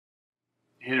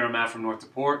Hitter and Matt from North to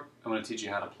Port. I'm going to teach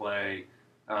you how to play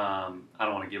I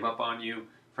Don't Want to Give Up on You.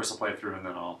 First I'll play it through and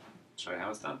then I'll show you how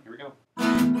it's done. Here we go.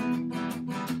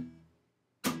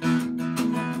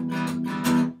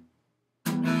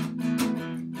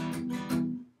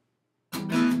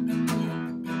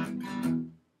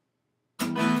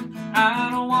 I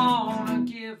don't want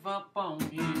to give up on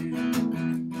you.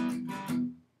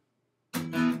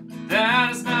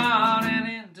 That is not an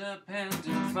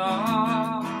independent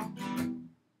thought,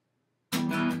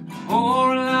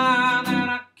 or a line that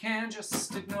I can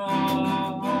just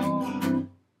ignore.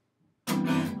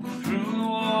 Through the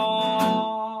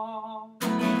wall,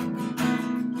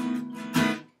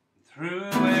 through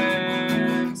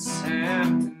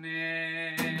accepting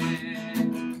it,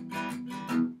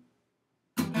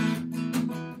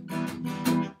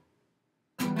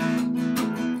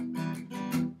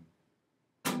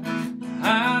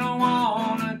 I don't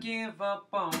want to give up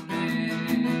on it.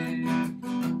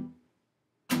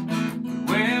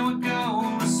 Where we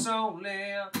go is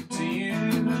solely up to you.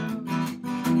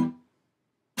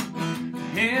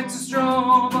 It's a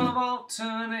strobe of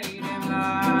alternating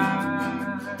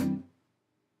light,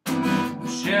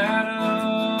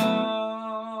 shadows,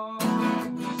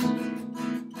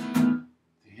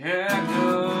 the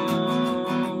echoed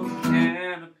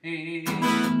canopy.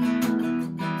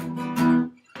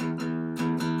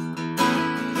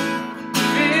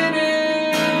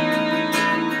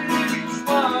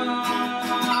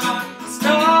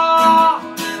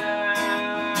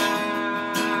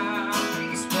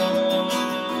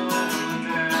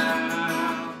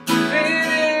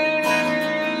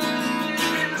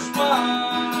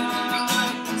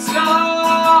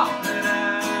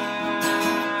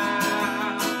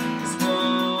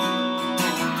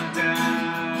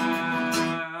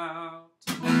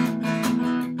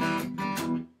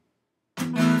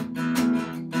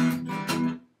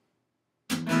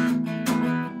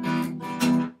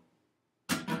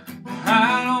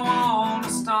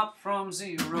 From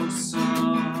zero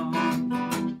sum,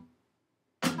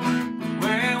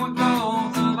 where we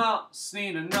both of us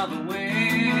need another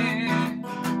way.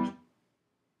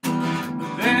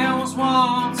 There was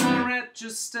once a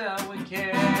register we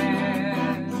kept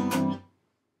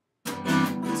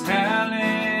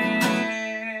tallying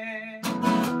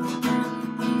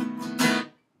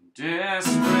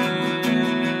desperate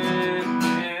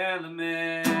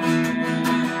elements.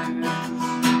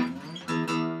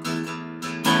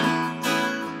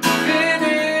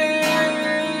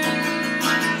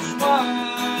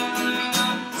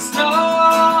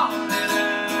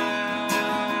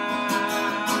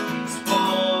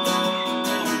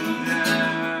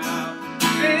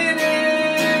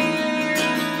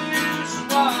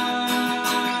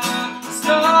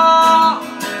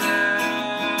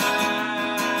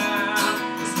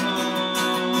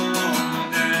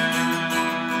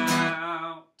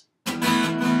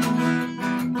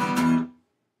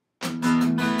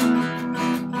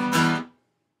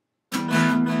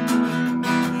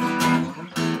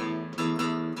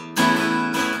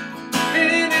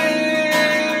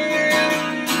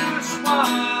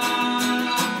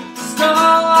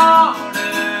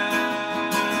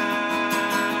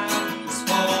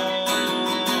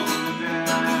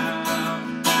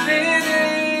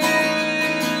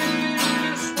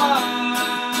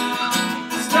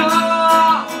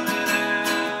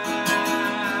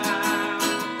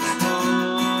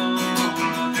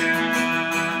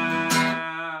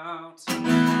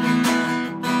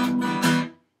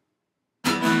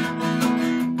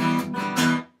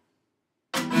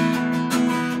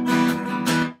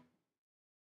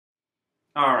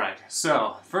 Alright,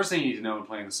 so first thing you need to know when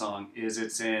playing the song is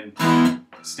it's in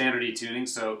standard E tuning,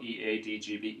 so E, A, D,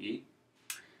 G, B, E.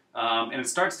 And it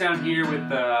starts down here with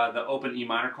the open E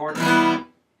minor chord,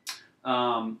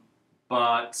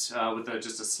 but with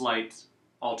just a slight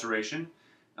alteration.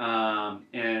 And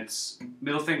it's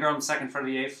middle finger on the second fret of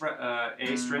the A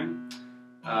string,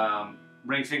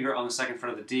 ring finger on the second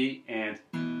fret of the D, and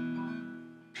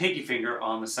pinky finger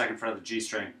on the second fret of the G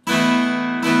string.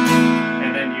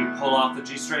 And then you pull off the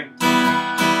G string,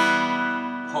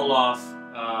 pull off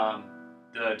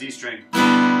the D string,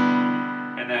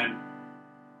 and then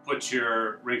put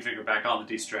your ring finger back on the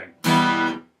D string.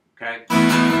 Okay?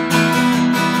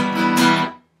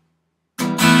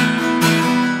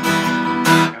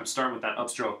 I'm starting with that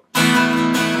upstroke.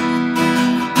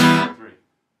 3,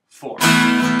 4.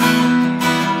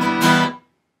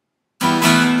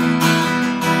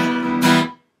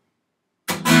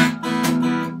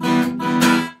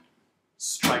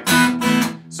 Strike.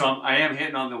 So I am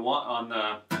hitting on the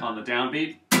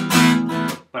downbeat,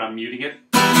 but I'm muting it.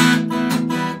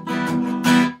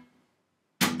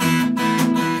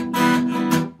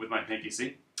 pinky,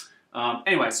 see?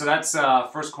 Anyway, so that's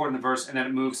first chord in the verse, and then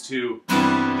it moves to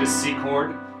this C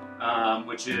chord,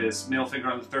 which is middle finger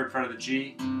on the 3rd fret of the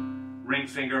G, ring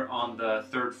finger on the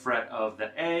 3rd fret of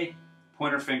the A,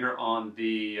 pointer finger on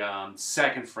the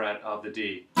 2nd fret of the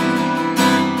D.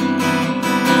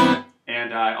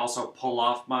 And I also pull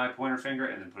off my pointer finger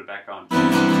and then put it back on.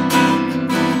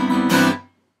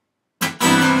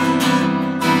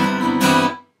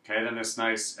 Okay, then this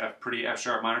nice pretty F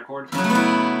sharp minor chord,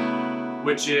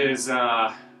 which is,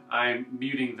 I'm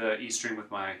muting the E string with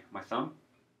my thumb.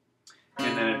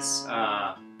 And then it's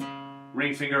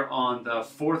ring finger on the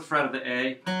 4th fret of the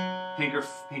A,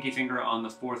 pinky finger on the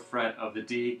 4th fret of the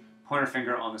D, pointer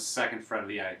finger on the 2nd fret of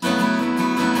the A.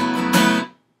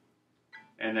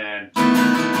 And then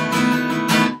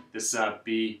this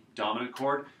B dominant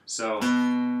chord. So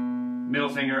middle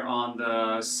finger on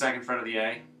the 2nd fret of the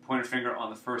A, pointer finger on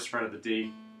the 1st fret of the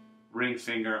D, ring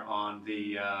finger on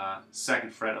the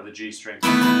 2nd fret of the G string.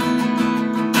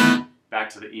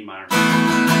 Back to the E minor.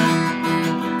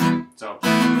 So.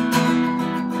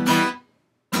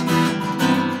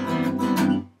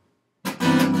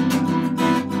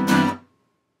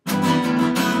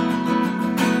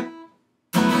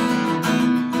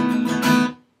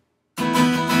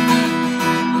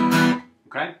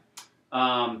 Okay,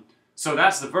 so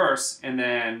that's the verse, and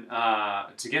then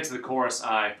to get to the chorus,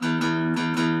 I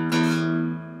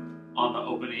on the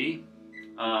open E,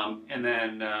 and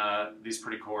then these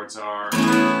pretty chords are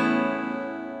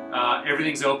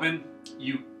everything's open.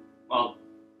 I'll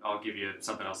give you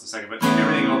something else in a second, but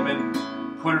everything open.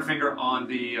 Pointer finger on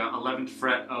the 11th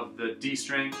fret of the D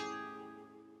string,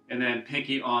 and then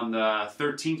pinky on the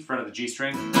 13th fret of the G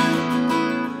string.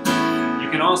 You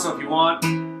can also, if you want,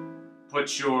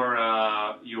 put your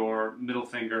middle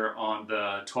finger on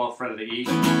the 12th fret of the E. If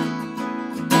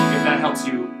that helps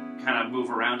you kind of move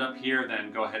around up here,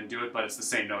 then go ahead and do it, but it's the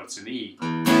same note, it's an E.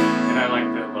 And I like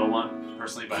the low one,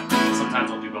 personally, but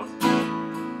sometimes I'll do both.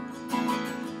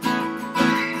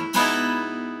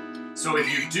 So if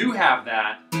you do have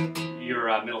that, your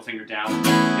middle finger down,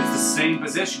 it's the same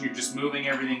position, you're just moving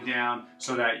everything down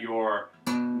so that your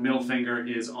middle finger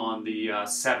is on the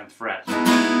 7th fret.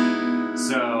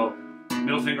 So,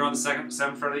 middle finger on the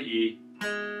 7th fret of the E,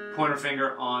 pointer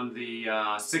finger on the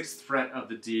 6th fret of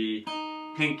the D,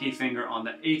 pinky finger on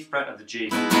the 8th fret of the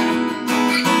G,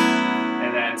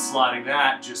 and then sliding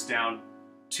that just down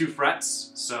 2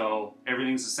 frets, so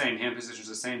everything's the same, hand position's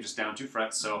the same, just down 2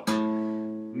 frets, so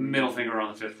middle finger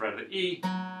on the 5th fret of the E,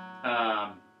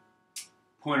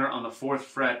 pointer on the 4th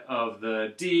fret of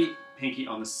the D, pinky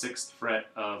on the 6th fret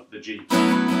of the G.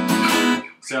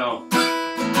 So,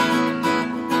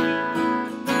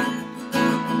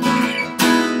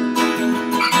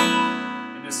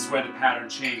 where the pattern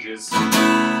changes,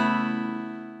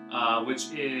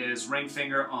 which is ring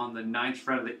finger on the 9th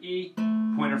fret of the E,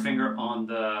 pointer finger on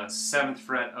the 7th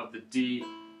fret of the D,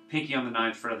 pinky on the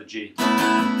 9th fret of the G.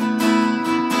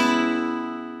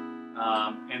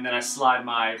 And then I slide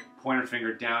my pointer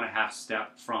finger down a half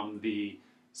step from the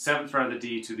 7th fret of the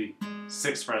D to the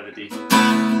 6th fret of the D.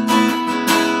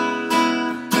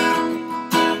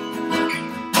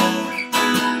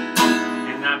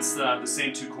 That's the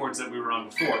same 2 chords that we were on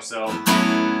before. So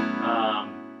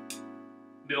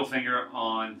middle finger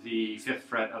on the 5th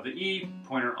fret of the E,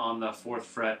 pointer on the 4th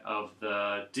fret of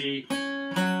the D,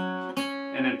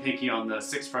 and then pinky on the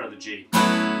 6th fret of the G.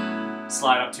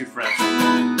 Slide up 2 frets,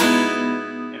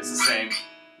 and it's the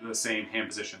same hand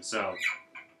position. So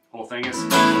whole thing is.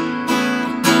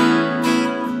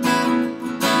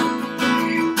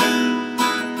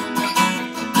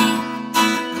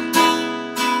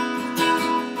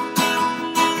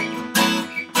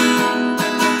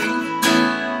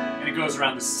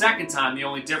 Around the second time, the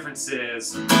only difference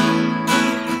is the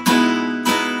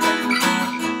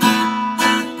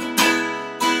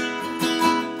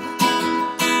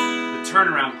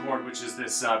turnaround chord, which is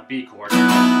this B chord.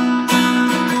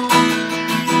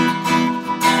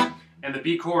 And the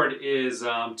B chord is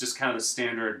just kind of the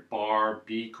standard bar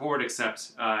B chord,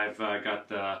 except I've got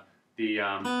the B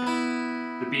and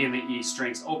the E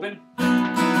strings open,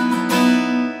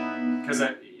 because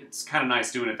it's kind of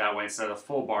nice doing it that way instead of the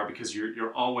full bar, because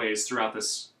you're always throughout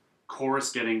this chorus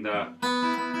getting the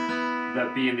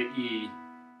B and the E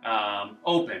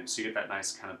open, so you get that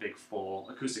nice kind of big full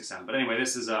acoustic sound. But anyway,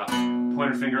 this is a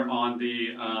pointer finger on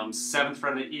the 7th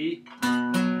fret of the E,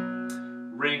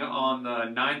 ring on the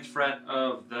 9th fret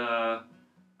of the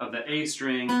A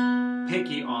string,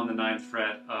 pinky on the 9th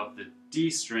fret of the D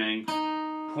string,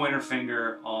 pointer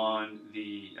finger on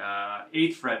the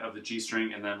 8th fret of the G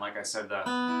string, and then, like I said, the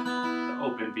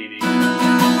open B and E.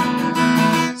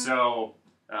 So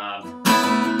And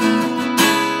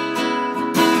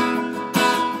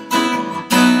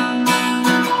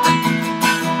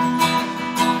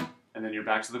then you're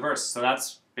back to the verse. So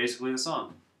that's basically the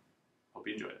song. Hope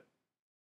you enjoyed it.